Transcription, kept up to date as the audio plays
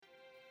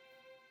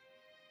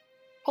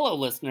Hello,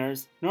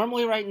 listeners.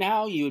 Normally, right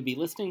now, you would be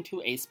listening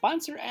to a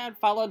sponsor ad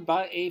followed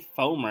by a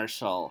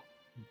fomercial.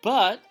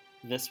 But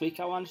this week,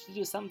 I wanted to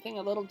do something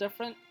a little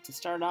different to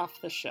start off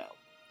the show.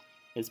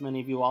 As many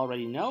of you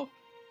already know,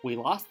 we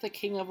lost the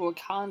King of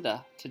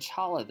Wakanda,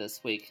 T'Challa,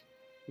 this week,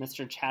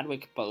 Mr.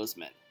 Chadwick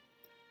Boseman.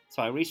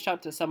 So I reached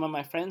out to some of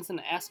my friends and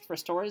asked for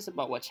stories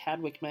about what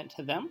Chadwick meant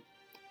to them.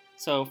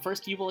 So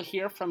first, you will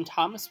hear from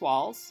Thomas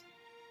Walls,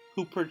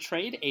 who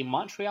portrayed a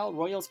Montreal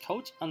Royals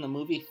coach on the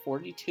movie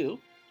 42.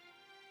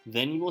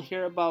 Then you will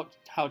hear about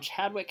how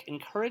Chadwick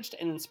encouraged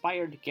and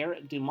inspired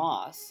Garrett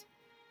Dumas.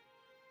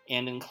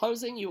 And in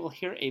closing, you will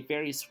hear a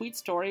very sweet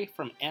story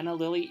from Anna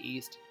Lily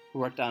East, who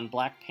worked on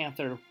Black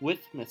Panther with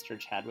Mr.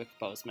 Chadwick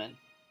Boseman.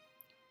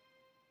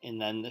 And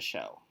then the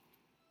show.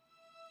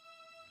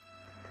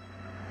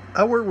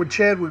 I worked with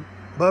Chadwick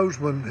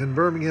Boseman in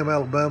Birmingham,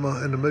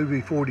 Alabama in the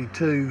movie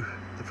 42.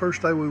 The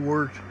first day we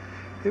worked,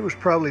 it was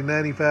probably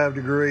 95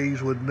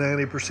 degrees with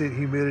 90%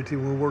 humidity.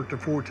 We worked the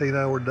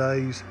 14-hour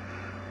days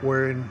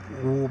wearing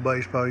wool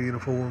baseball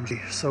uniforms.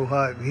 So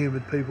hot and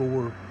humid, people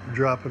were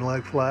dropping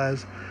like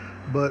flies.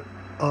 But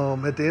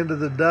at the end of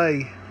the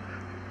day,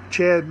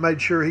 Chad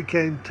made sure he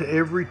came to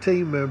every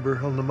team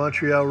member on the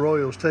Montreal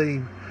Royals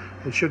team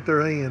and shook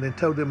their hand and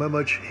told them how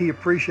much he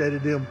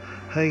appreciated them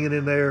hanging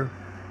in there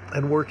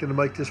and working to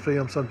make this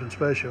film something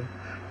special.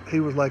 He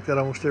was like that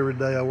almost every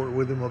day. I worked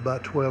with him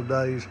about 12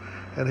 days,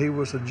 and he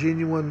was a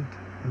genuine,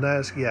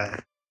 nice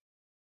guy.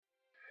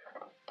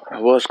 I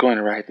was going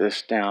to write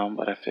this down,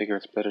 but I figure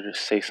it's better to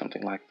say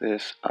something like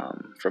this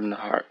from the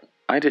heart.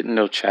 I didn't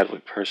know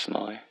Chadwick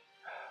personally.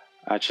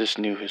 I just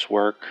knew his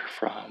work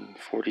from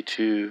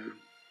 42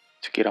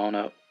 to get on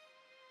up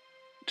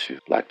to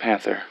Black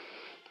Panther.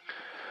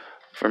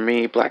 For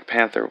me, Black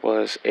Panther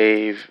was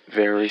a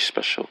very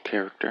special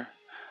character.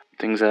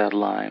 Things that I'd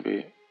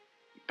line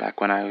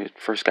back when I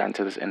first got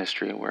into this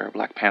industry, where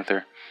Black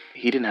Panther,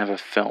 he didn't have a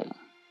film.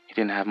 He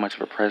didn't have much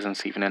of a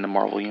presence even in the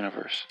Marvel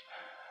Universe.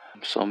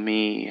 So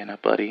me and a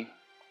buddy,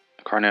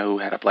 Carnell, who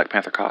had a Black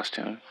Panther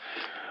costume,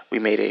 we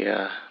made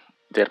a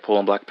Deadpool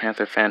and Black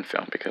Panther fan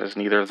film because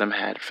neither of them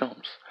had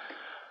films.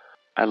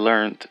 I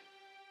learned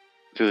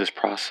through this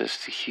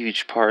process a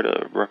huge part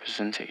of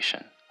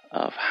representation,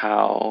 of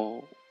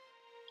how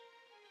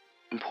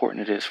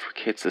important it is for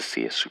kids to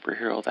see a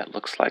superhero that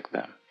looks like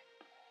them.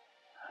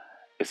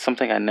 It's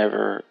something I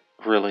never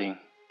really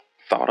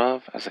thought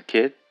of as a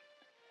kid,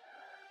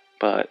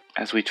 but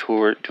as we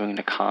toured doing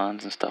the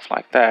cons and stuff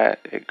like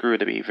that, it grew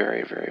to be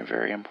very, very,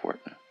 very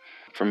important.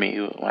 For me,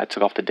 when I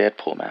took off the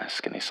Deadpool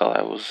mask and they saw that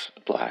I was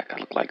black, I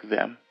looked like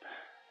them.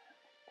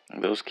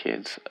 And those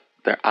kids,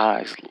 their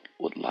eyes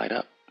would light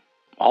up.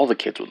 All the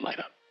kids would light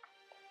up.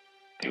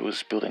 It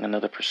was building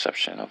another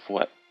perception of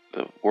what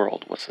the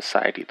world, what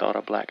society thought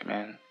a black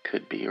man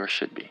could be or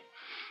should be.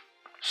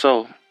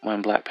 So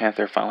when Black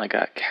Panther finally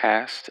got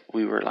cast,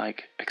 we were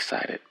like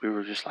excited. We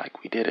were just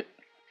like, we did it.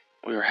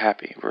 We were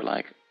happy. We're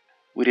like,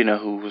 we didn't know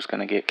who was going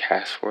to get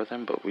cast for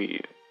them, but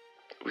we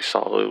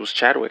saw it was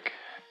Chadwick,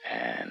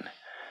 and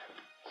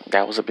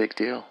that was a big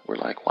deal. We're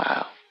like,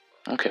 wow,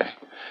 okay.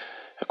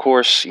 Of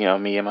course,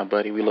 me and my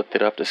buddy, we looked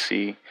it up to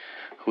see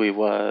who he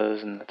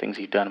was and the things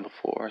he'd done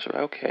before. So,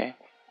 okay,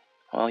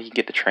 well, you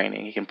get the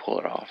training, you can pull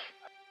it off.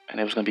 And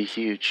it was going to be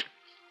huge.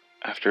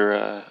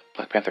 After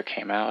Black Panther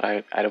came out,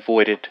 I'd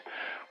avoided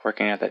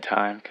working at that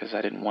time because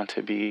I didn't want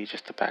to be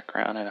just a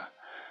background in a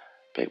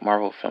big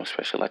Marvel film,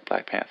 especially like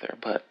Black Panther.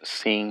 But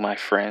seeing my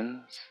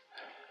friends,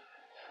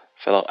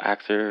 fellow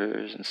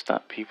actors and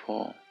stunt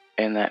people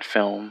in that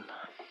film,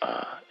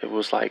 it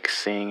was like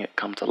seeing it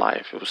come to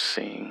life. It was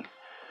seeing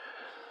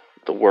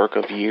the work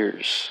of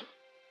years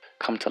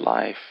come to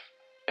life.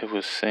 It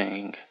was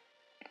seeing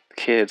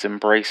kids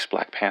embrace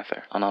Black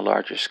Panther on a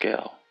larger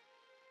scale.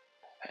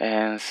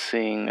 And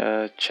seeing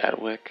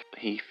Chadwick,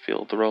 he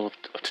filled the role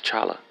of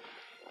T'Challa.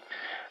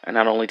 And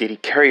not only did he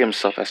carry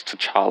himself as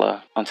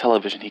T'Challa on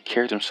television, he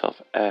carried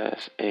himself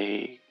as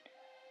a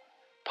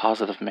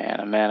positive man,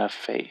 a man of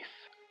faith,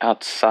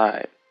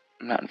 outside,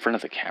 not in front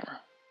of the camera.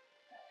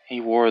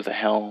 He wore the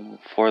helm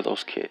for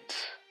those kids.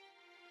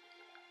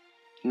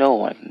 No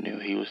one knew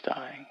he was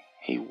dying.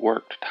 He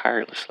worked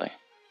tirelessly,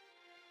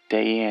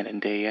 day in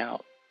and day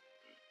out,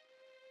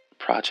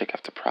 project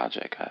after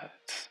project.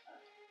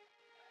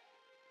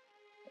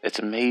 It's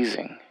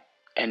amazing,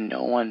 and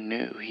no one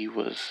knew he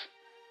was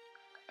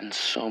in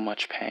so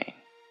much pain.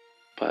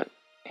 But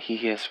he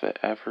has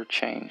forever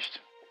changed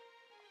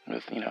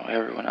with,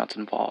 everyone else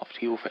involved.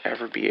 He will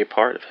forever be a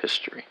part of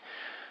history.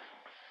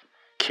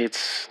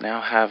 Kids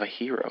now have a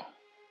hero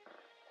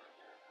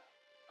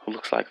who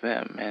looks like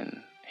them,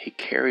 and he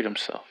carried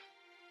himself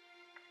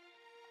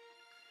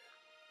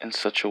in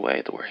such a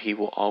way that where he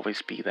will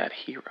always be that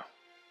hero.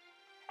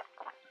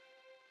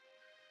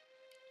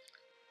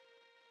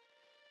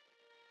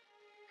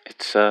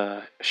 It's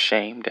a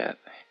shame that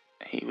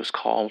he was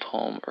called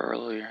home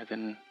earlier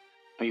than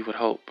we would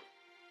hope.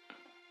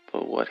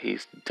 But what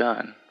he's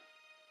done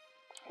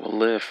will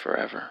live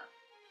forever.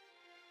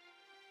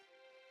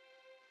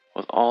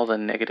 With all the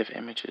negative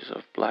images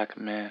of black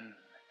men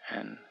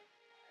and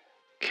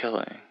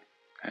killing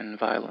and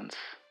violence.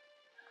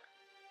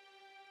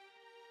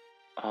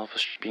 All of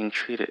us being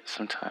treated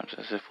sometimes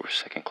as if we're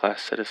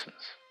second-class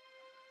citizens.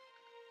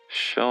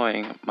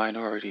 Showing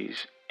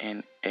minorities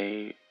in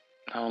a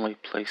not only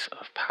place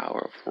of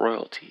power, of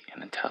royalty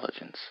and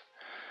intelligence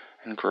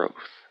and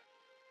growth.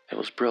 It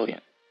was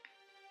brilliant.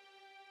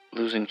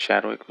 Losing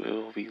Chadwick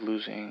will be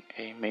losing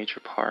a major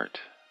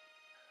part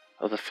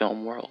of the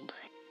film world.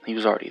 He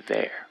was already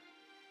there.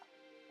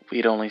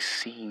 We'd only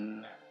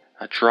seen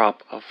a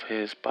drop of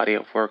his body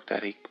of work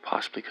that he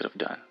possibly could have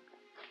done.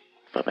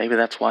 But maybe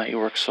that's why he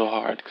worked so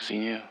hard, because he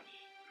knew.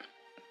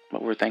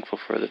 But we're thankful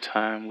for the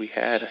time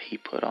he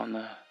put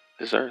on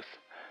this earth.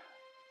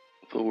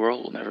 The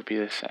world will never be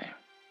the same.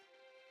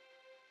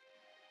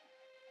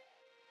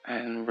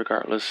 And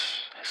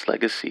regardless, his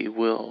legacy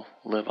will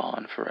live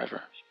on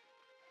forever.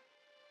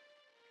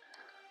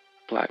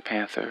 Black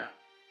Panther,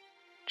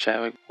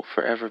 Chadwick will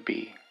forever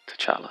be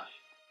T'Challa.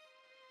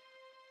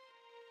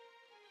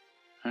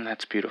 And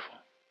that's beautiful.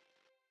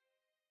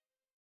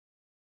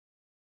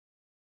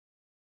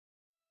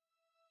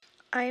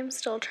 I am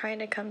still trying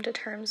to come to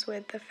terms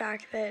with the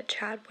fact that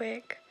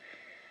Chadwick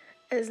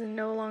is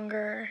no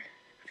longer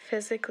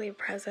physically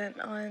present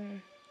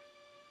on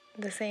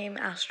the same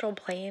astral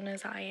plane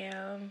as I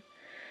am.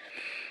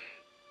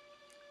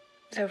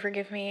 So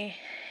forgive me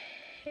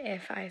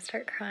if I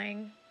start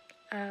crying.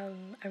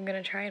 I'm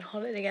gonna try and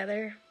hold it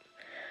together.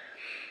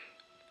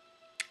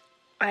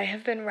 I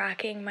have been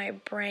racking my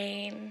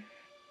brain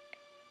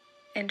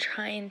and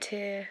trying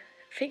to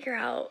figure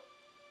out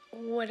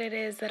what it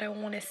is that I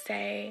want to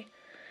say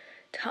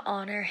to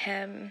honor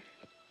him.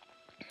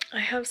 I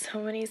have so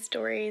many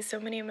stories, so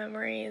many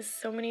memories,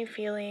 so many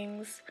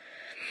feelings.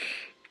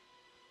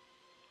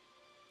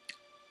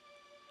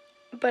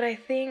 But I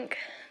think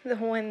the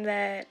one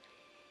that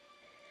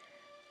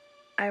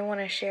I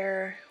want to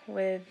share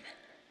with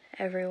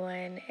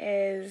everyone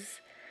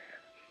is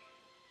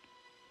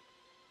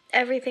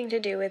everything to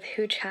do with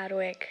who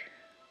Chadwick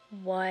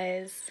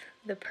was,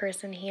 the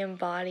person he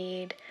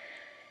embodied.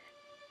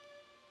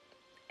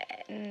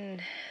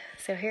 And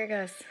so here it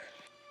goes.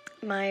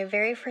 My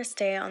very first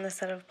day on the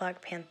set of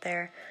Black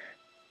Panther,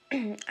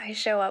 I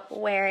show up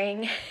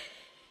wearing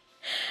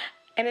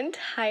an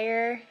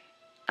entire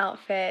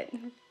outfit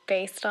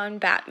based on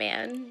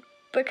Batman,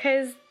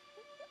 because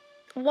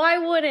why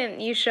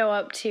wouldn't you show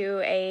up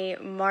to a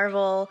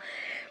Marvel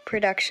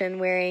production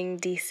wearing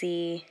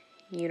DC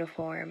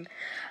uniform?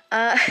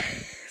 So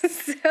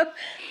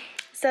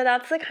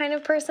that's the kind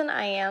of person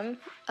I am.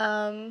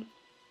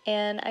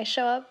 And I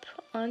show up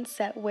on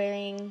set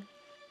wearing,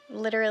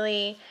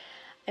 literally,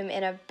 I'm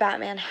in a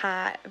Batman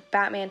hat,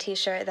 Batman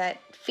t-shirt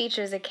that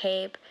features a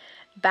cape,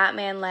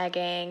 Batman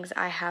leggings.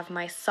 I have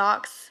my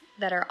socks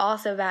that are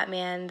also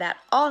Batman that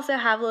also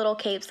have little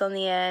capes on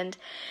the end,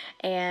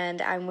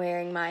 and I'm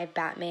wearing my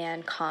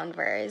Batman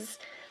Converse.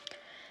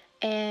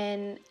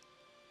 And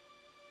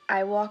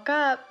I walk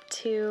up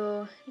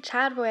to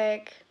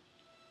Chadwick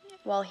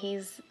while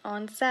he's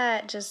on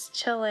set, just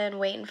chilling,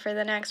 waiting for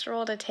the next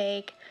role to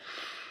take.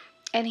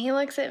 And he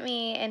looks at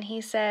me and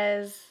he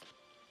says,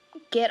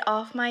 "Get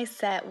off my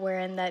set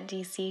wearing that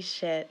DC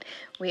shit.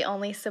 We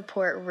only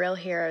support real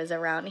heroes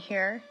around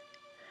here."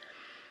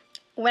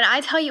 When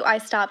I tell you I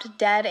stopped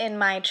dead in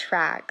my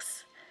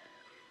tracks.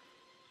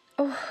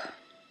 Oh.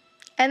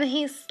 And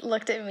he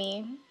looked at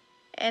me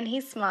and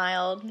he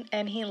smiled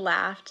and he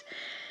laughed.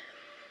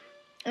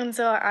 And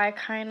so I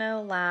kind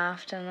of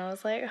laughed and I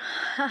was like,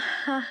 ha,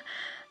 ha,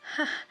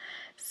 ha,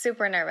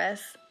 super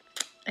nervous.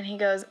 And he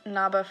goes,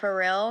 "Nah, but for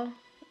real,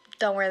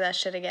 don't wear that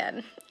shit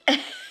again."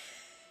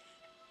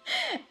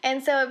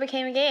 And so it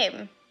became a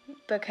game,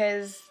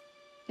 because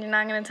you're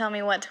not going to tell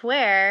me what to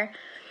wear.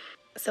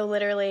 So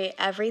literally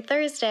every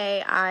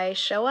Thursday I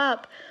show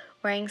up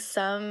wearing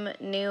some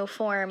new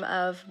form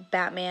of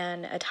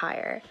Batman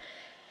attire.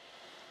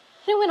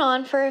 And it went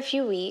on for a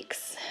few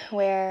weeks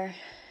where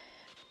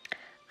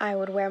I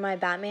would wear my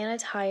Batman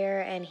attire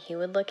and he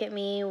would look at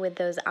me with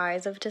those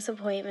eyes of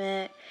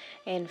disappointment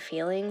and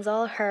feelings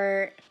all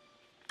hurt.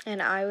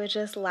 And I would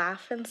just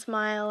laugh and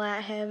smile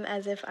at him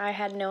as if I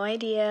had no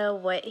idea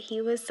what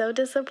he was so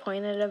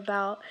disappointed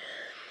about.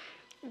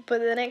 But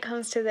then it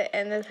comes to the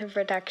end of the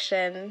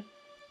production,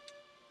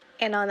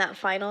 and on that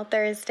final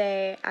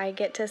Thursday, I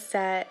get to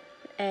set,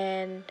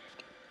 and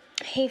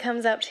he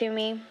comes up to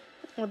me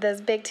with this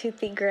big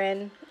toothy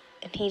grin,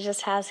 and he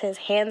just has his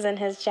hands in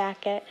his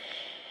jacket,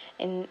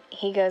 and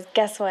he goes,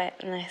 "Guess what?"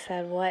 And I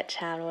said, "What,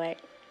 Chadwick?"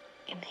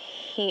 And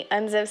he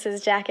unzips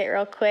his jacket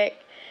real quick,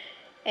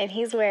 and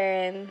he's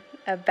wearing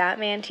a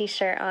Batman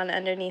t-shirt on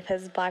underneath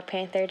his Black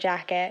Panther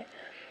jacket.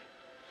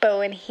 But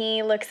when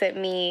he looks at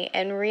me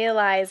and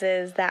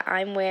realizes that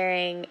I'm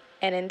wearing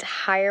an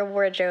entire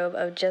wardrobe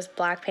of just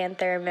Black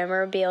Panther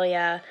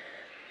memorabilia,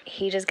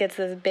 he just gets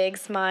this big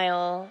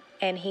smile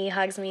and he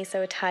hugs me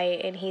so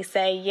tight and he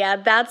say, "Yeah,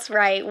 that's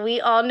right. We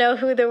all know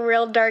who the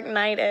real Dark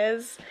Knight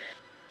is."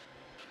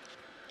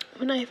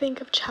 When I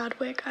think of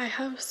Chadwick, I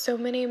have so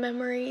many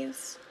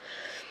memories.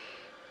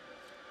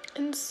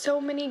 and so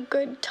many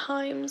good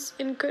times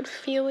and good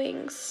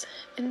feelings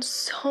and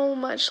so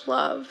much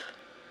love.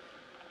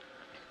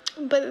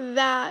 But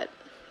that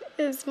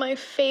is my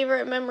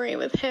favorite memory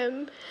with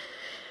him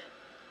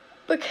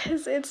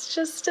because it's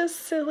just a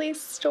silly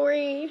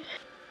story. It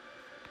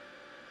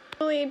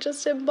really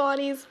just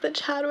embodies the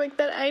Chadwick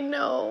that I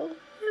know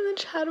and the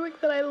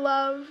Chadwick that I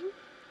love.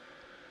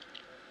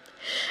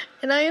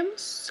 And I am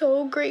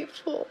so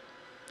grateful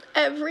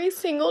every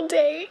single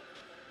day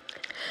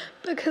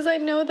because I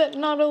know that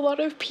not a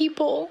lot of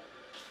people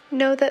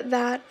know that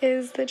that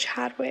is the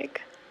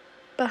Chadwick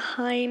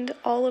behind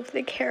all of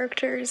the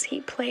characters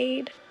he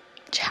played.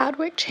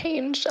 Chadwick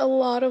changed a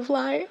lot of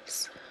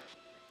lives,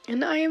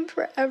 and I am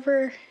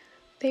forever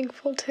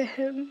thankful to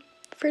him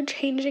for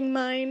changing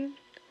mine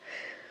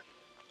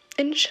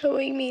and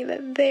showing me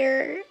that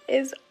there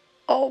is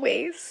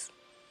always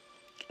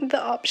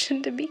the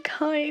option to be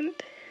kind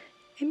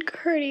and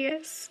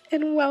courteous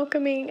and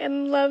welcoming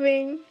and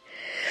loving,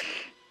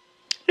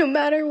 no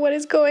matter what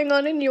is going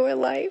on in your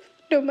life,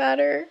 no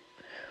matter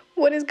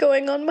what is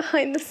going on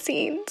behind the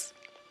scenes.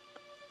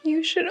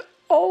 You should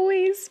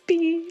always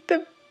be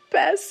the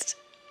best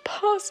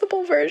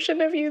possible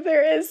version of you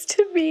there is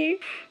to be,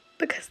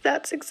 because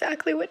that's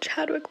exactly what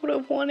Chadwick would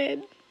have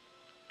wanted.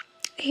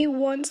 He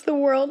wants the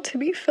world to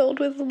be filled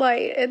with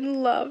light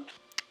and love.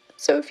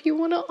 So if you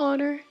want to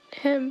honor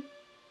him,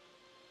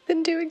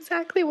 then do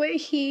exactly what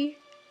he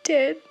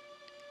did.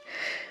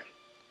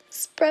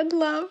 Spread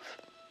love,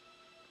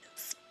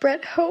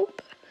 spread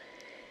hope,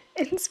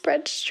 and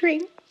spread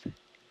strength.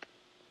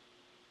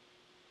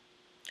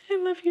 I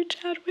love you,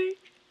 Chadwick.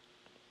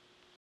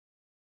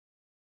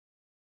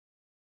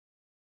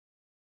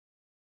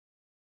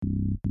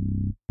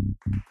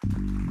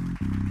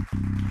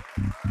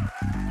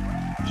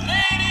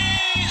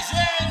 Ladies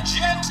and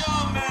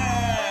gentlemen,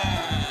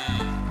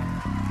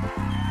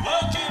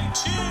 welcome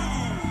to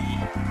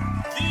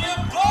the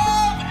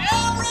Above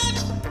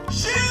Average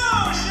Show!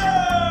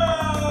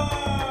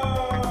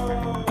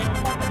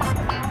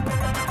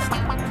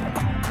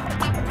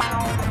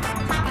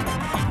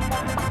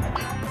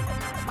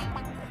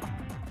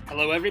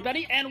 Hello,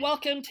 everybody, and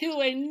welcome to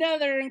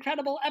another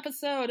incredible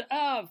episode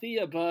of the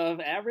Above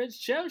Average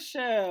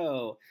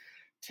Show.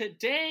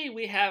 Today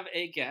we have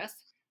a guest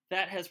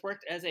that has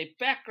worked as a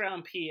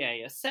background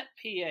PA, a set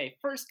PA,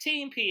 first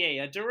team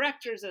PA, a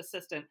director's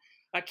assistant,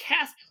 a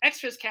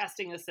extras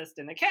casting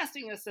assistant, a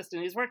casting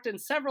assistant. He's worked in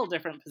several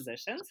different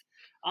positions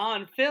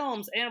on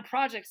films and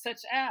projects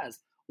such as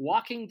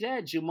Walking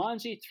Dead,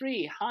 Jumanji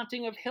 3,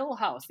 Haunting of Hill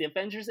House, The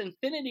Avengers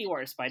Infinity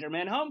War,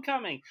 Spider-Man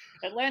Homecoming,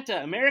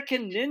 Atlanta,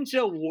 American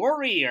Ninja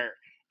Warrior,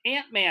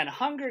 Ant-Man,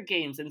 Hunger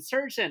Games,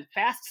 Insurgent,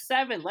 Fast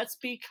 7, Let's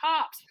Be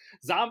Cops,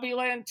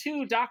 Zombieland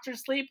 2, Dr.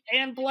 Sleep,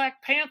 and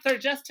Black Panther,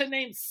 just to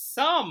name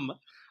some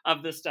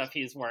of the stuff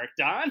he's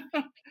worked on.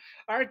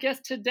 Our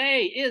guest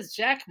today is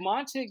Jack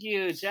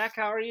Montague. Jack,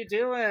 how are you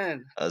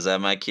doing? Is that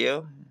my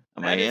cue?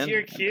 Am I That is in?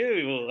 your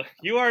cue.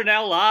 You are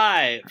now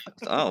live.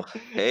 Oh,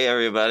 hey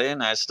everybody!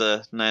 Nice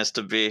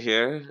to be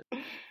here.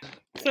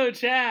 So,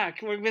 Jack,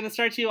 we're going to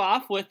start you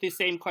off with the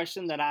same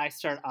question that I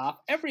start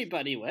off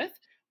everybody with,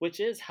 which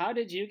is, how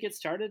did you get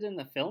started in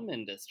the film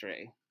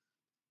industry?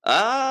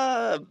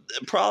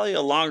 Probably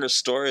a longer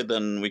story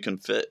than we can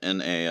fit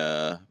in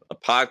a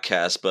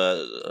podcast,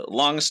 but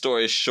long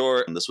story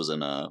short, this was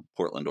in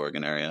Portland,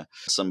 Oregon area.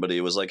 Somebody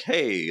was like,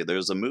 "Hey,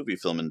 there's a movie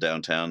film in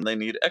downtown. They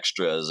need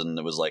extras," and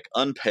it was like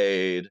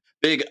unpaid,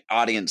 big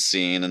audience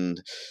scene, and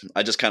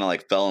I just kind of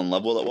like fell in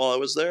love with it while I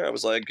was there. I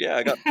was like, "Yeah,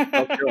 I got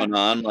stuff going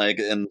on," like,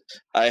 and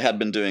I had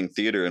been doing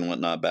theater and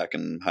whatnot back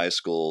in high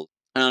school.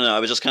 I don't know.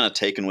 I was just kind of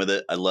taken with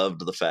it. I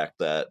loved the fact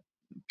that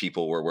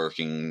people were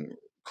working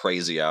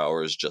crazy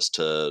hours just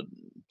to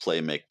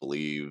play make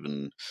believe,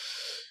 and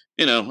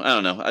I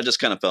don't know, I just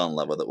kind of fell in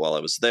love with it while I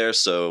was there.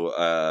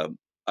 So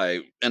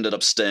I ended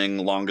up staying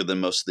longer than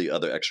most of the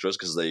other extras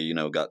because they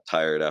got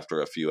tired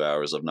after a few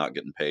hours of not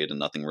getting paid and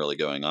nothing really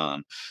going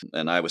on,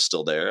 and I was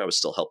still there. I was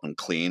still helping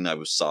clean.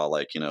 Saw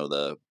like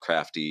the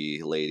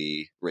crafty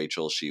lady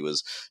Rachel, she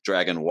was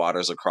dragging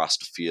waters across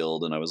the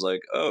field, and I was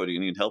like, "Oh, do you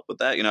need help with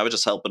that?" I was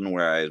just helping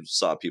where I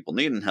saw people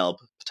needing help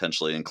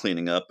potentially and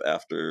cleaning up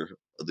after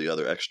the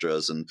other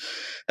extras. And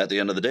at the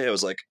end of the day, I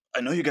was like,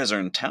 "I know you guys are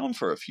in town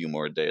for a few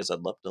more days. I'd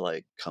love to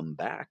like come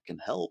back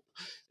and help."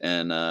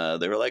 And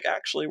they were like,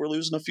 "Actually, we're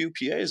losing a few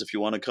PAs if you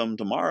want to come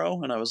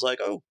tomorrow." And I was like,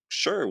 "Oh,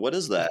 sure. What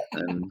is that?"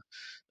 And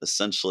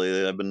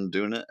essentially I've been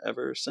doing it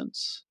ever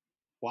since.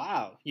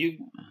 Wow, you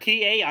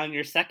PA on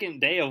your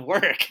second day of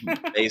work.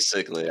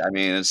 Basically. I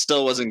mean, it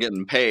still wasn't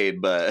getting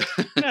paid, but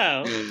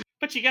No,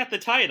 but you got the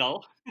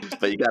title.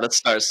 But you got to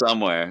start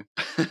somewhere.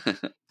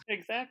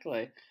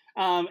 Exactly.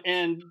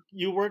 And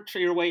you worked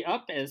your way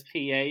up as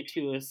PA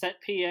to a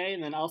set PA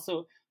and then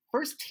also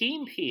first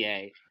team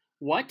PA.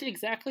 What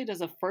exactly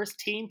does a first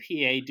team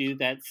PA do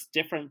that's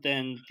different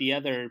than the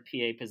other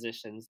PA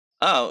positions?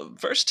 Oh,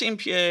 first team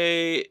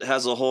PA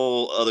has a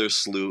whole other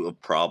slew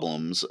of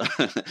problems.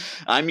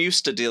 I'm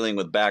used to dealing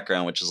with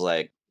background, which is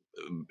like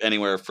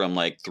anywhere from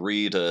like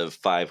 3 to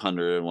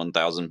 500,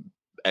 1,000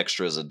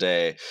 extras a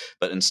day.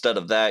 But instead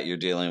of that, you're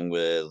dealing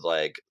with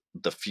like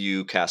the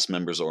few cast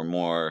members or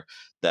more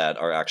that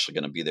are actually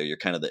going to be there. You're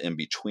kind of the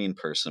in-between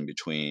person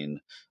between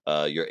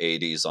your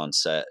ADs on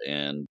set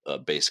and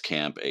base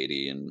camp AD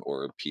and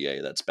or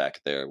PA that's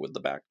back there with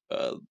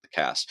the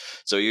cast.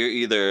 So you're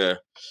either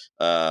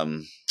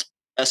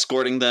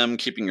escorting them,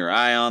 keeping your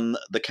eye on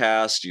the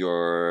cast,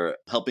 you're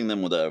helping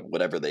them with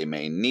whatever they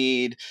may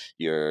need,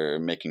 you're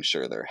making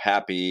sure they're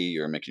happy,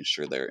 you're making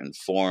sure they're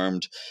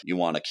informed. You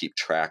want to keep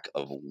track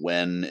of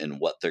when and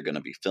what they're going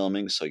to be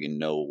filming so you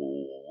know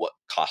what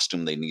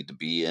costume they need to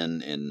be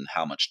in and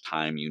how much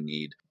time you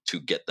need to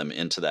get them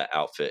into that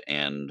outfit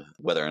and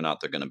whether or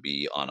not they're going to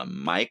be on a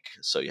mic.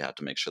 So you have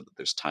to make sure that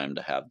there's time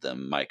to have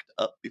them mic'd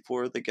up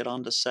before they get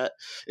onto set.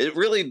 It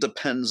really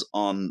depends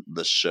on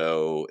the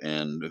show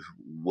and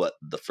what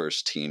the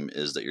first team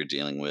is that you're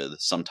dealing with.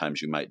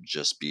 Sometimes you might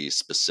just be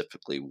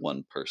specifically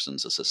one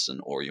person's assistant,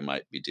 or you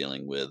might be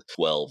dealing with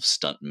 12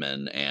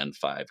 stuntmen and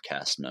 5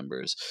 cast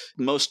members.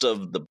 Most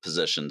of the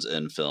positions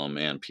in film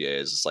and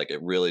PAs, it's like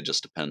it really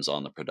just depends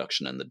on the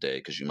production and the day,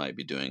 because you might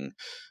be doing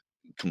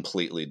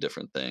completely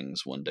different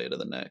things one day to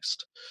the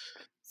next.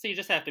 So you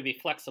just have to be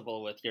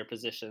flexible with your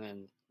position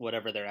and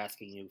whatever they're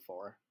asking you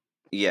for.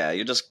 Yeah,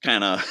 you're just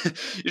kind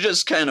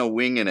of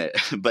winging it,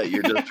 but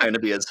you're just trying to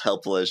be as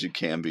helpful as you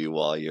can be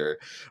while you're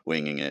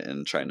winging it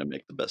and trying to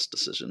make the best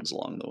decisions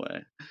along the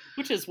way.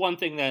 Which is one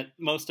thing that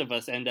most of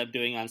us end up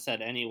doing on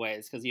set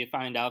anyways, because you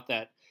find out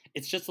that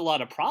it's just a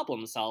lot of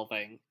problem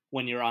solving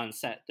when you're on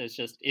set. There's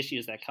just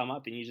issues that come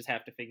up and you just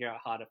have to figure out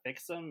how to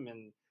fix them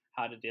and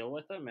how to deal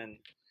with them.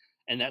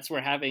 And that's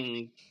where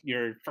having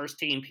your first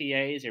team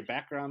PAs, your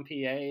background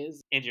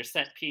PAs, and your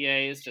set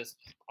PAs just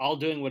all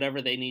doing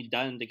whatever they need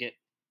done to get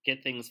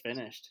things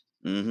finished.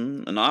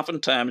 Mm-hmm. And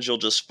oftentimes you'll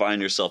just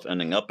find yourself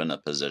ending up in a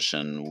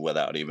position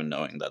without even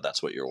knowing that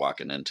that's what you're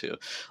walking into.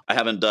 I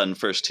haven't done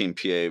first team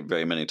PA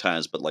very many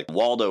times, but like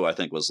Waldo, I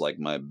think was like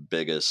my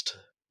biggest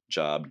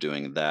job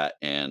doing that.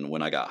 And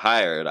when I got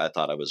hired, I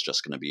thought I was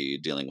just going to be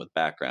dealing with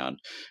background.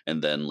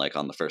 And then like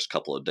on the first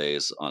couple of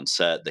days on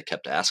set, they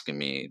kept asking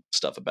me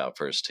stuff about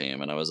first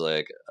team. And I was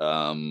like,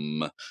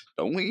 don't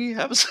we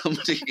have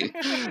somebody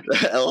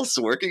else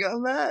working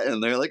on that?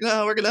 And they're like,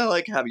 no, we're going to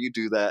like have you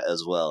do that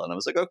as well. And I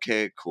was like,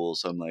 okay, cool.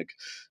 So I'm like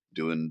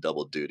doing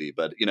double duty,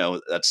 but you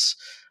know,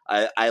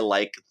 I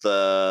like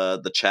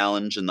the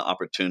challenge and the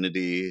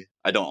opportunity.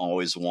 I don't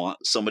always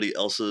want somebody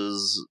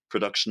else's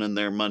production and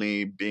their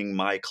money being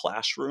my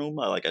classroom.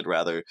 I'd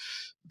rather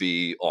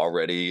be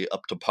already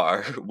up to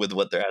par with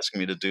what they're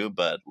asking me to do.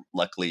 But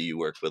luckily you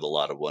worked with a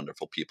lot of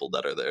wonderful people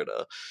that are there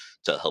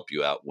to help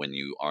you out when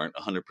you aren't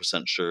 100%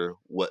 sure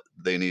what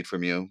they need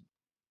from you.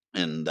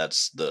 And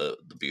that's the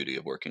beauty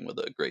of working with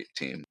a great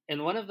team.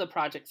 And one of the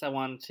projects I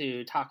wanted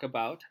to talk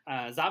about,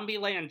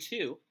 Zombieland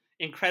 2,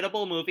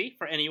 incredible movie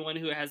for anyone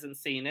who hasn't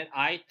seen it.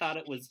 I thought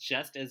it was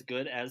just as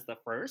good as the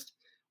first,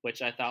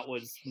 which I thought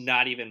was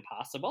not even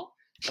possible,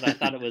 but I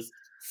thought it was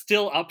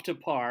still up to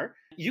par.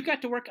 You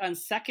got to work on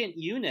second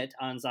unit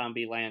on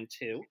Zombieland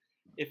 2.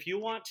 If you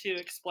want to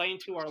explain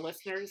to our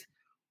listeners,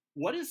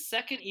 what is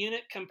second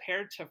unit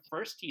compared to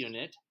first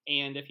unit?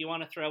 And if you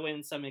want to throw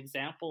in some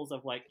examples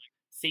of like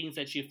scenes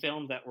that you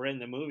filmed that were in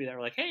the movie that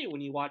were like, hey, when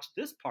you watch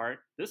this part,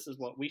 this is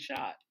what we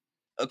shot.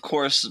 Of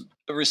course,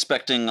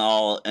 respecting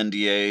all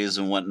NDAs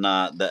and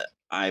whatnot that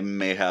I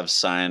may have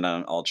signed,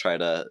 I'll try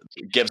to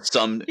give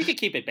some. You can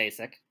keep it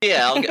basic.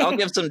 Yeah, I'll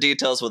give some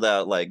details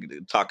without like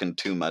talking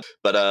too much.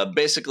 But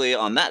basically,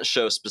 on that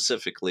show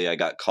specifically, I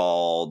got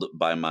called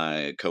by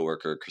my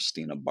coworker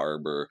Christina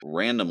Barber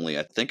randomly.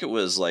 I think it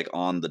was like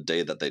on the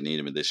day that they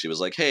needed me. She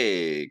was like,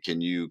 "Hey, can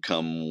you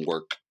come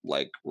work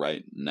like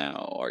right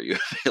now? Are you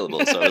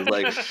available?" So I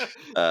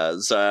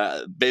was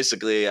like,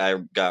 basically, I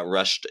got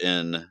rushed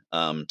in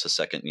to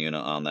second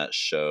unit on that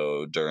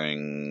show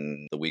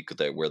during the week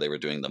where they were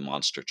doing the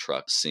monster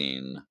truck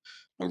scene.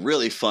 A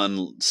really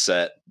fun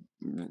set,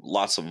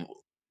 lots of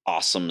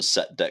awesome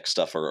set deck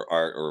stuff or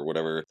art or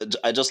whatever.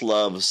 I just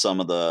love some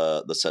of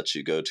the sets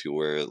you go to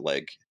where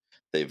like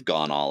they've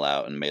gone all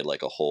out and made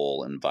like a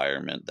whole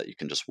environment that you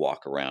can just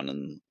walk around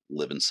and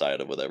live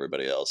inside of with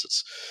everybody else.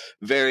 It's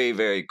very,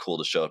 very cool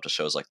to show up to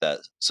shows like that.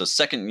 So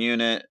second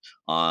unit,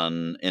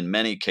 in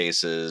many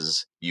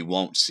cases, you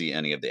won't see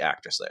any of the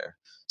actors there.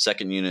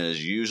 Second unit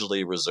is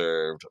usually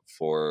reserved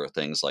for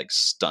things like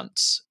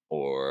stunts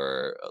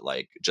or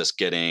like just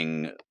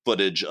getting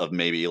footage of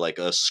maybe like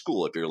a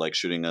school. If you're like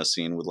shooting a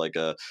scene with like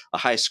a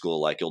high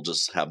school, like you'll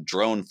just have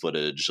drone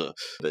footage.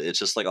 It's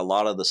just like a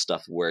lot of the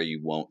stuff where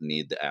you won't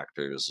need the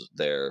actors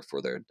there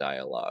for their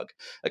dialogue.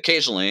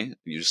 Occasionally,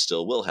 you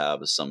still will have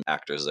some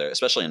actors there,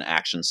 especially in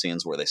action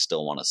scenes where they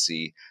still want to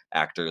see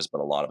actors,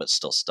 but a lot of it's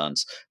still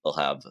stunts. They'll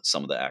have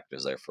some of the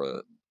actors there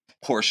for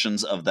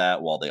portions of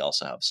that while they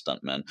also have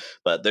stuntmen.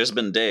 But there's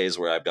been days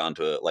where I've gone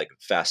to like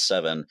Fast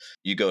 7,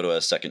 you go to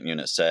a second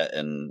unit set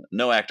and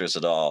no actors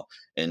at all,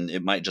 and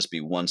it might just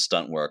be one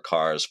stunt where a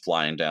car is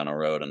flying down a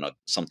road and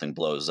something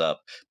blows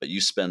up, but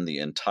you spend the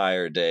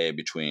entire day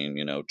between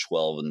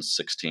 12 and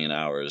 16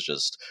 hours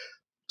just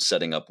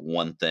setting up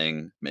one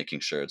thing, making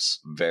sure it's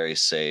very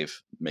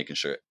safe, making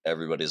sure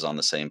everybody's on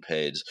the same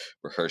page,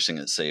 rehearsing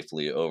it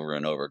safely over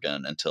and over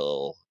again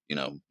until,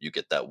 you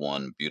get that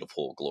one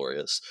beautiful,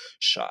 glorious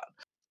shot.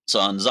 So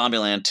on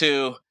Zombieland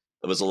 2,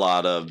 it was a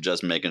lot of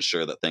just making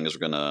sure that things were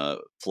going to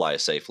fly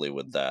safely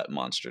with that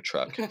monster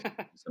truck.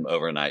 Some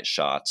overnight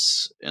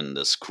shots in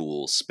this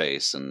cool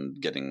space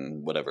and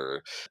getting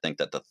whatever. I think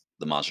that the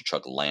monster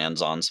truck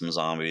lands on some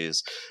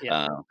zombies.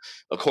 Yeah.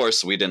 Of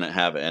course, we didn't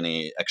have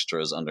any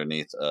extras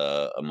underneath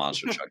a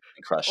monster truck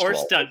being crushed. Or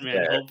while it was stuntmen,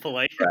 there.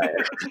 hopefully. Right.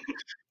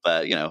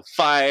 But,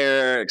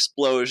 fire,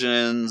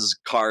 explosions,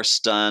 car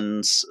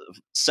stunts.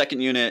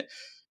 Second unit,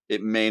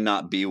 it may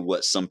not be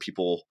what some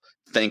people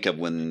think of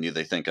when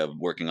they think of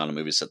working on a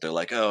movie set. They're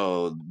like,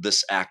 oh,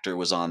 this actor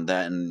was on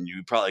that, and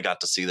you probably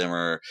got to see them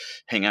or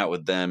hang out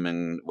with them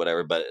and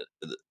whatever. But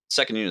the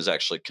second unit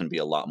actually can be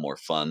a lot more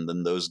fun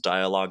than those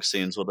dialogue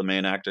scenes with the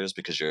main actors,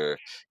 because you're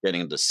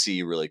getting to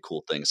see really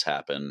cool things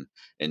happen,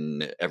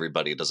 and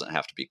everybody doesn't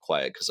have to be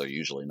quiet because they're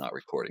usually not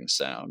recording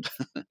sound.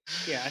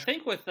 Yeah, I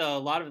think with a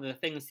lot of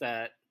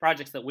the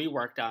projects that we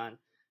worked on,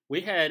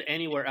 we had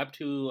anywhere up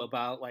to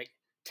about like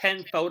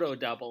 10 photo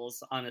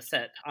doubles on a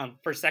set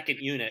for second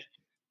unit,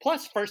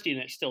 plus first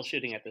unit still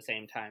shooting at the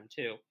same time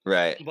too.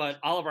 Right. But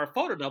all of our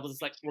photo doubles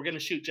is like, we're going to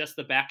shoot just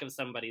the back of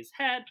somebody's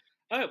head.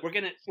 Oh, we're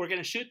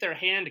gonna shoot their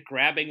hand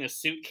grabbing a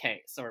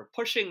suitcase or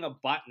pushing a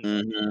button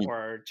Mm-hmm.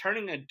 or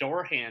turning a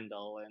door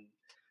handle, and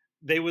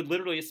they would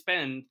literally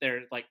spend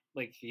their like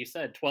you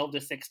said 12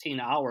 to 16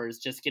 hours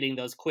just getting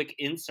those quick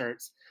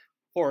inserts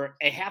for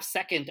a half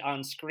second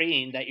on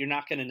screen that you're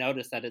not going to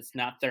notice that it's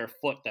not their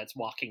foot that's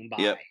walking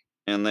by. Yep.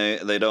 And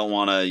they don't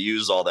want to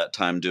use all that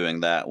time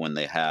doing that when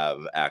they have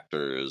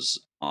actors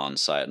on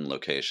site and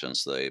location,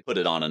 so they put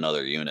it on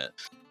another unit.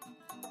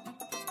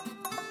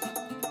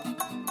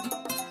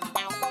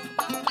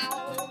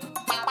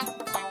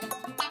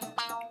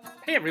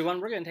 Hey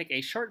everyone, we're going to take a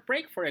short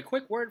break for a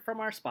quick word from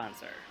our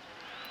sponsor.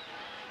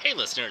 Hey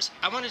listeners,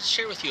 I wanted to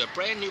share with you a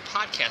brand new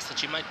podcast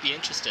that you might be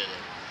interested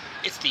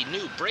in. It's the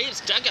new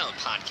Braves Dugout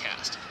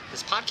podcast.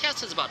 This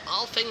podcast is about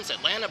all things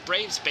Atlanta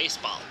Braves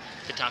baseball.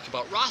 They talk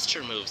about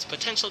roster moves,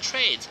 potential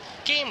trades,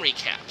 game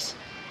recaps.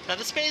 Now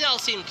this may all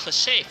seem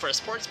cliche for a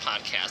sports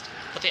podcast,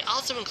 but they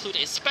also include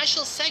a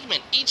special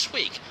segment each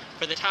week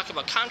where they talk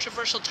about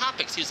controversial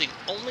topics using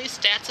only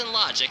stats and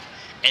logic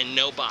and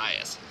no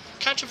bias.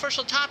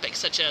 Controversial topics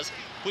such as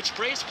which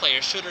Braves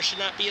player should or should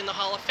not be in the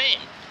Hall of Fame,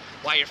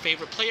 why your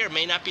favorite player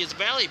may not be as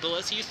valuable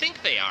as you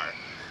think they are,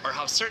 or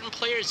how certain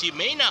players you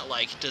may not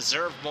like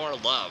deserve more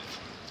love.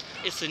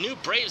 It's the new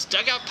Braves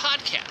Dugout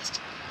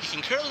podcast. You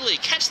can currently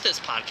catch this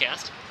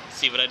podcast,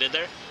 see what I did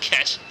there?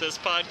 Catch this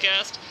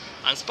podcast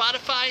on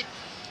Spotify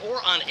or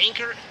on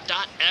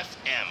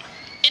Anchor.fm.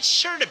 It's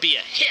sure to be a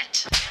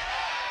hit!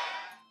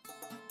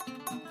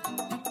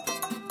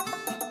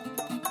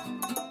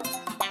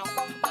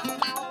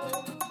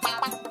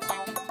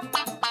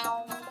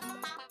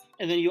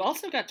 And then you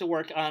also got to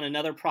work on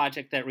another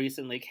project that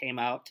recently came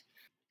out,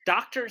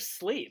 Dr.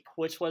 Sleep,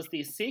 which was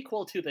the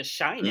sequel to The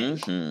Shining,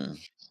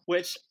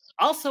 which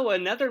also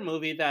another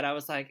movie that I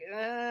was like,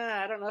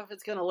 I don't know if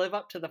it's going to live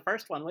up to the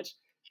first one, which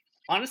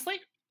honestly,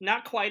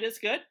 not quite as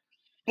good,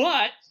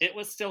 but it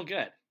was still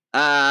good.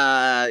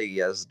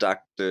 Yes,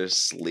 Dr.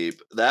 Sleep.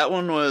 That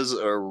one was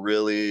a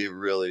really,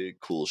 really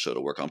cool show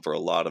to work on for a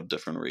lot of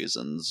different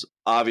reasons.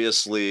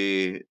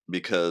 Obviously,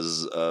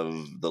 because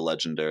of the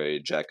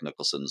legendary Jack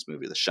Nicholson's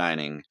movie The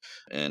Shining,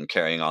 and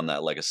carrying on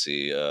that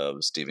legacy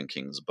of Stephen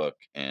King's book,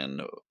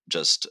 and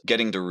just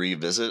getting to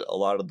revisit a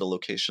lot of the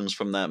locations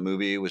from that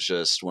movie was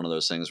just one of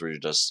those things where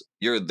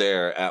you're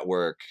there at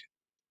work,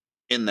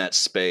 in that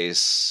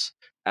space,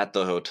 at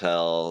the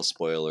hotel,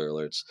 spoiler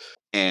alerts,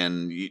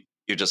 and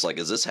you're just like,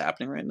 is this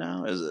happening right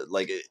now? Is it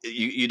like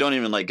you don't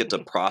even like get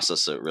to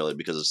process it really,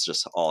 because it's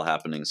just all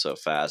happening so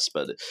fast.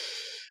 But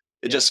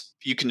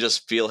you can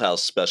just feel how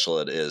special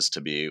it is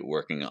to be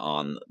working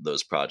on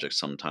those projects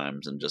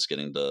sometimes, and just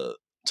getting to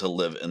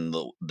live in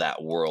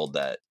that world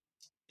that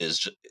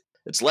is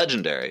it's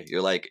legendary.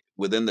 You're like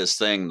within this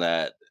thing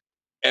that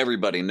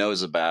everybody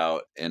knows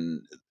about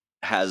and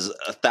has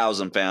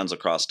 1,000 fans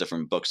across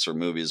different books or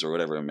movies or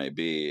whatever it may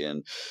be,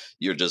 and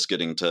you're just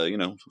getting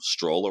to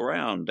stroll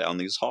around down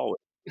these hallways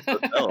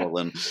hotel,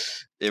 and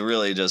it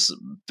really just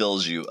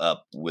fills you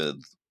up with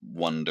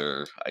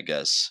wonder, I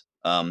guess.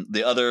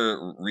 The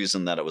other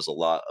reason that it was a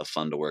lot of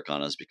fun to work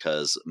on is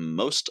because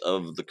most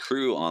of the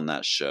crew on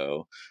that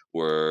show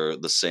were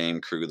the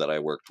same crew that I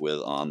worked with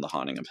on The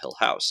Haunting of Hill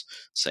House.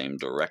 Same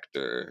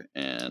director,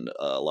 and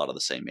a lot of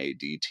the same AD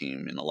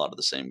team, and a lot of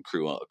the same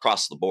crew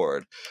across the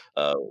board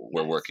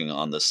were working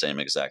on the same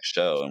exact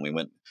show. And we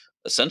went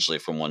essentially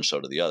from one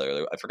show to the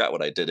other. I forgot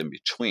what I did in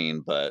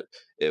between, but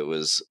it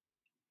was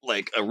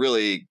like a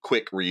really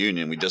quick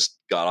reunion. We just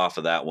got off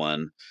of that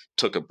one,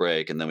 took a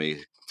break, and then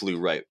we flew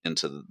right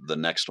into the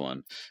next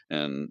one.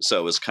 And so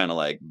it was kind of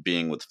like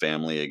being with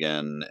family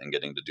again and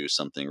getting to do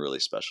something really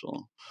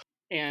special.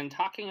 And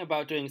talking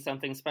about doing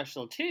something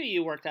special too,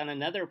 you worked on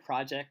another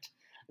project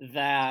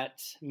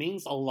that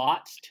means a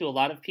lot to a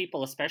lot of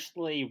people,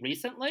 especially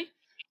recently,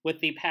 with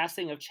the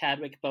passing of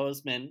Chadwick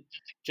Boseman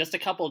just a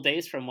couple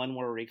days from when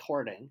we're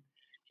recording.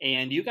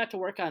 And you got to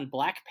work on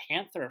Black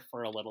Panther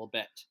for a little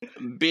bit.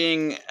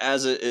 Being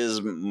as it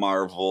is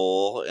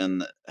Marvel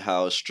and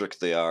how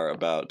strict they are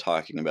about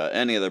talking about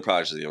any of the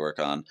projects that you work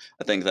on,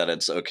 I think that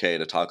it's okay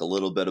to talk a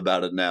little bit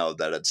about it now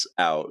that it's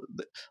out.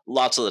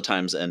 Lots of the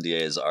times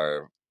NDAs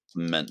are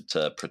meant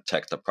to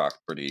protect the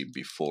property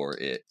before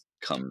it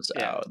comes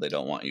out. They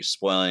don't want you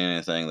spoiling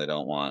anything. They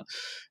don't want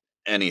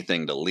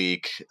anything to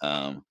leak.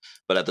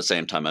 But at the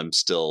same time, I'm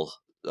still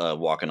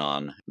walking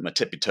on my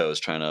tippy toes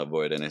trying to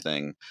avoid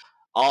anything.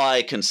 All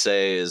I can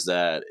say is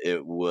that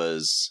it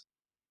was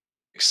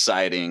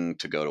exciting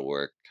to go to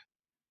work.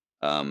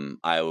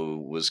 I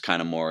was kind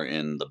of more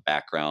in the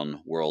background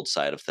world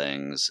side of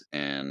things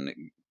and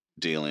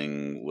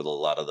dealing with a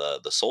lot of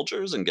the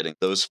soldiers and getting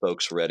those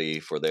folks ready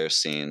for their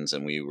scenes.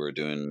 And we were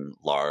doing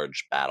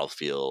large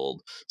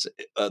battlefield. So,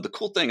 the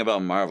cool thing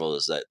about Marvel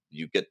is that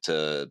you get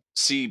to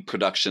see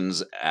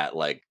productions at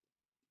like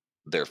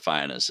their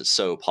finest. It's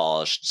so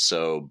polished,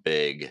 so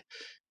big.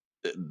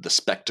 The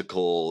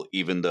spectacle,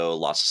 even though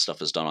lots of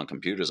stuff is done on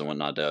computers and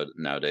whatnot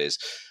nowadays,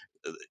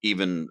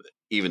 even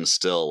even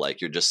still,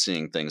 like you're just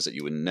seeing things that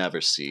you would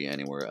never see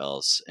anywhere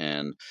else,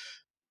 and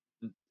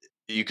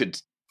you could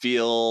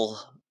feel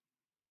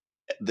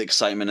the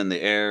excitement in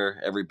the air.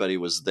 Everybody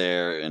was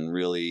there and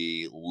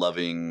really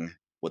loving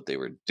what they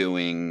were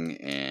doing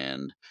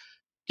and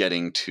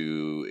getting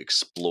to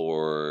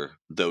explore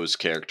those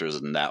characters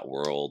in that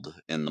world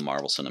in the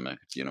Marvel Cinematic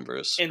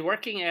Universe. And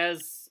working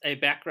as a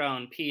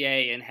background PA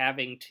and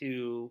having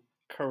to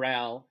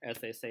corral, as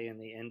they say in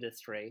the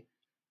industry,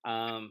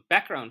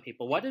 background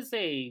people, what is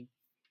a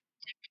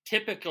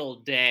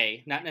typical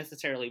day, not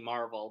necessarily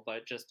Marvel,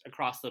 but just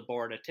across the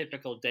board, a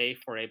typical day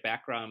for a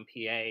background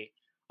PA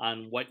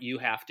on what you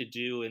have to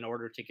do in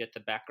order to get the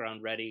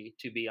background ready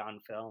to be on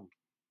film?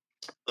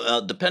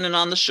 Depending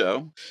on the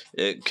show,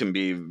 it can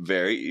be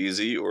very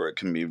easy or it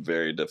can be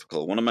very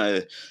difficult. One of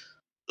my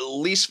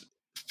least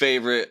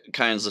favorite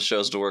kinds of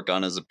shows to work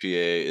on as a PA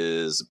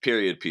is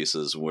period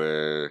pieces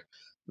where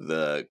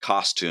the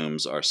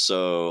costumes are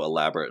so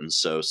elaborate and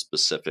so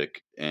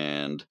specific,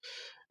 and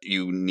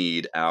you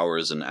need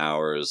hours and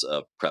hours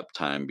of prep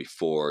time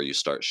before you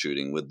start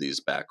shooting with these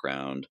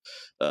background,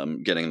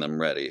 getting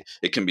them ready.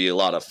 It can be a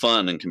lot of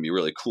fun and can be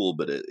really cool,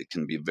 but it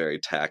can be very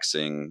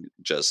taxing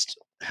just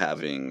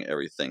having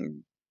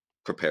everything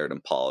prepared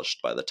and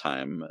polished by the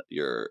time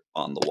you're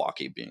on the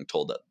walkie being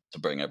told that to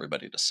bring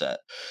everybody to set.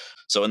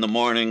 So in the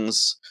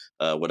mornings,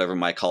 whatever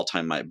my call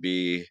time might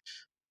be,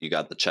 you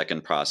got the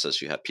check-in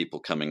process. You have people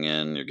coming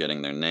in, you're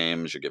getting their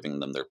names, you're giving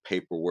them their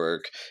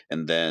paperwork,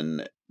 and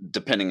then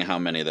depending on how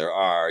many there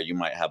are, you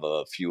might have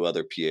a few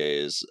other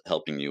PAs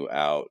helping you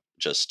out,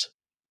 just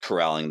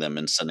corralling them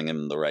and sending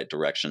them in the right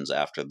directions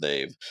after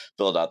they've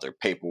filled out their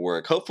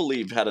paperwork. Hopefully,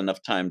 you've had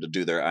enough time to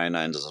do their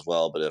I-9s as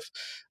well. But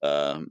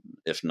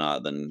if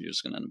not, then you're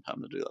just going to end up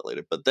having to do that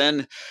later. But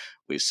then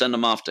we send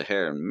them off to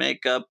hair and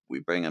makeup.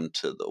 We bring them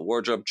to the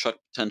wardrobe truck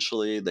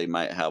potentially. They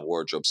might have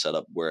wardrobe set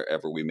up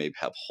wherever we may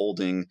have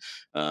holding.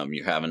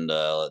 You're having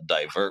to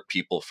divert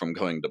people from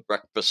going to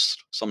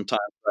breakfast sometimes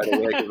right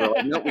away because they're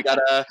like, no, we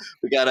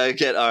gotta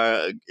get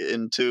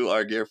into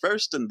our gear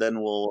first, and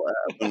then we'll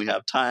when we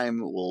have time,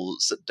 we'll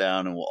sit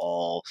down and we'll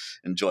all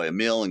enjoy a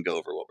meal and go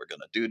over what we're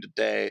gonna do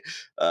today.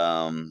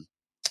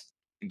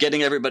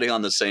 Getting everybody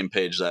on the same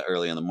page that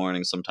early in the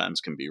morning sometimes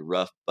can be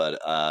rough,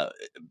 but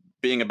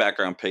being a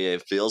background PA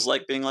feels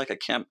like being like a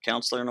camp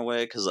counselor in a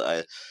way because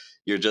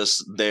you're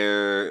just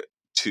there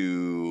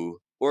to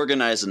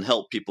organize and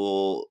help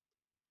people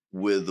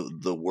with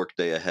the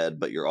workday ahead,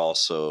 but you're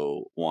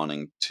also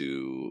wanting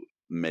to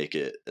make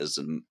it as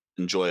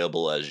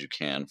enjoyable as you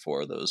can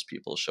for those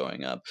people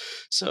showing up.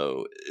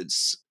 So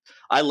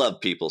I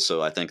love people,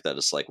 so I think that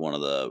it's like one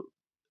of the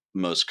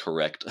most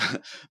correct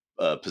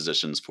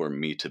positions for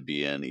me to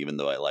be in, even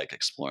though I like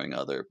exploring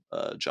other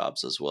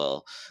jobs as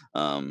well.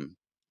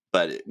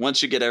 But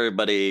once you get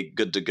everybody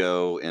good to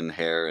go in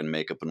hair and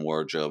makeup and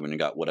wardrobe, and you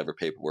got whatever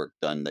paperwork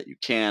done that you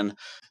can,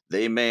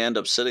 they may end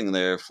up sitting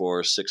there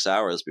for 6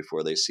 hours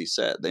before they see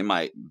set. They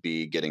might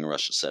be getting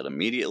rushed to set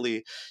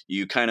immediately.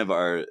 You kind of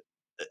are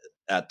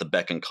at the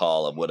beck and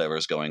call of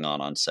whatever's going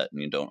on set,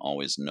 and you don't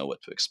always know what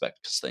to expect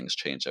because things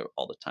change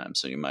all the time.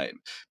 So you might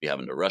be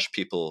having to rush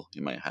people.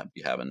 You might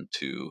be having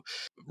to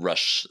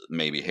rush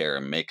maybe hair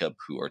and makeup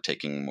who are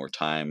taking more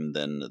time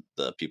than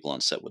the people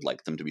on set would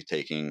like them to be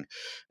taking.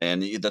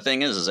 And the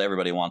thing is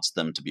everybody wants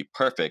them to be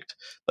perfect,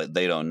 but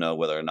they don't know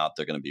whether or not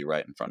they're going to be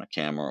right in front of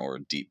camera or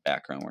a deep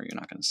background where you're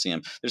not going to see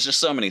them. There's just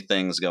so many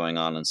things going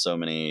on and so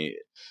many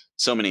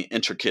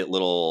intricate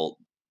little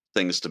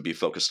things to be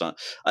focused on.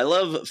 I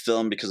love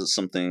film because it's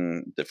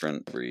something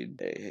different every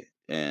day,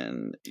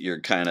 and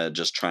you're kind of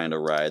just trying to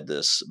ride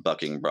this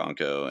bucking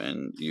bronco,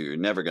 and you're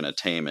never going to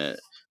tame it,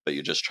 but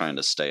you're just trying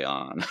to stay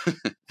on.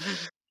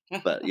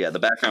 But yeah, the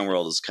background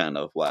world is kind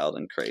of wild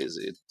and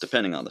crazy,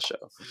 depending on the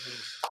show.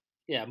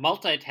 Yeah,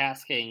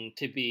 multitasking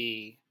to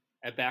be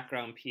a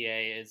background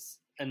PA is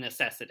a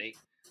necessity.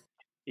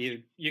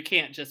 You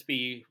can't just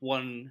be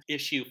one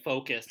issue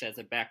focused as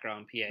a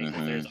background PA,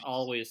 because there's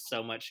always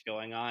so much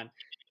going on.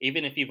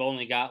 Even if you've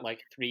only got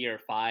like 3 or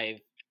 5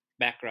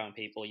 background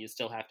people, you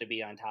still have to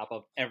be on top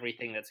of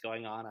everything that's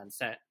going on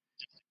set,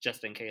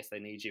 just in case they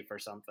need you for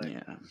something.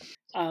 Yeah.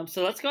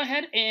 So let's go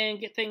ahead and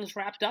get things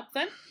wrapped up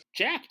then.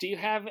 Jack, do you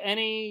have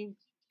any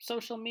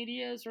social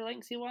medias or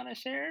links you want to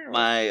share? Or?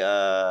 My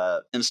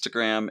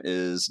Instagram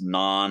is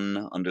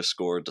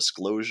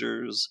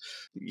non_disclosures.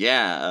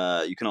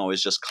 Yeah, you can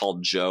always just call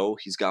Joe.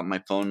 He's got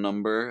my phone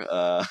number.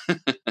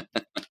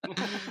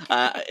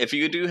 If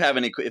you do have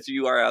if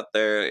you are out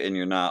there and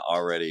you're not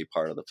already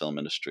part of the film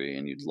industry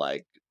and you'd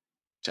like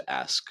to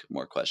ask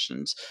more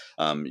questions,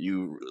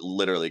 you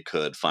literally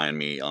could find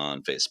me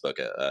on Facebook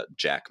at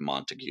Jack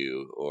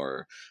Montague,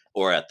 or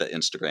at the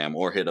Instagram,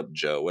 or hit up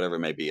Joe, whatever it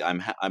may be.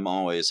 I'm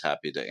always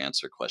happy to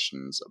answer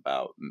questions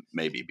about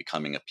maybe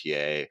becoming a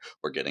PA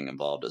or getting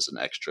involved as an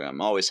extra.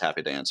 I'm always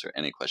happy to answer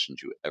any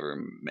questions you ever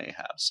may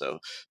have. So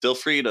feel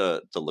free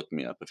to look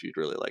me up if you'd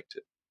really like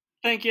to.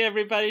 Thank you,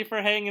 everybody, for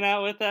hanging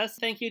out with us.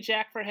 Thank you,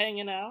 Jack, for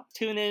hanging out.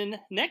 Tune in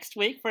next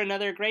week for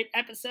another great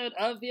episode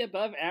of the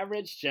Above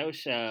Average Joe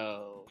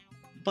Show.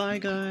 Bye,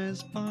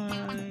 guys.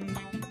 Bye.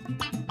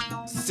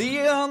 See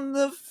you on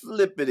the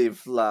flippity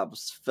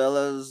flops,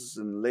 fellas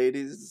and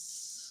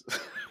ladies.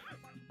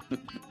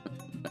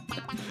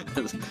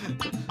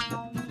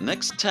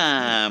 Next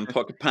time,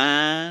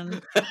 porcupine.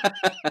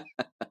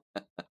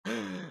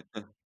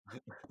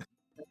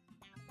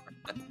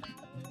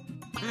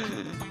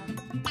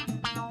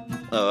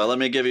 Oh, let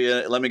me give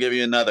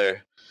you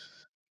another.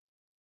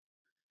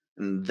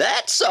 And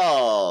that's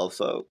all,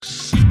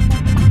 folks.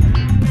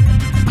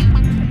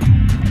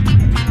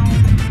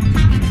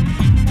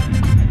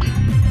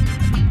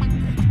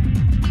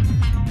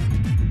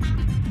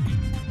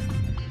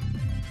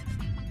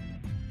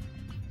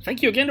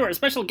 Thank you again to our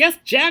special guest,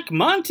 Jack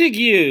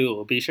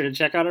Montague. Be sure to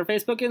check out our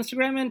Facebook,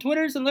 Instagram, and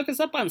Twitters, and look us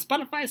up on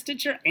Spotify,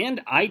 Stitcher,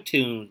 and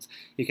iTunes.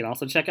 You can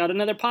also check out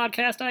another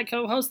podcast I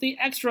co-host, The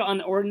Extra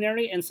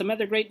Unordinary, and some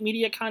other great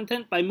media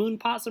content by Moon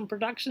Possum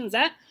Productions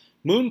at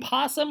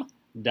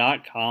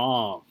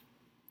moonpossum.com.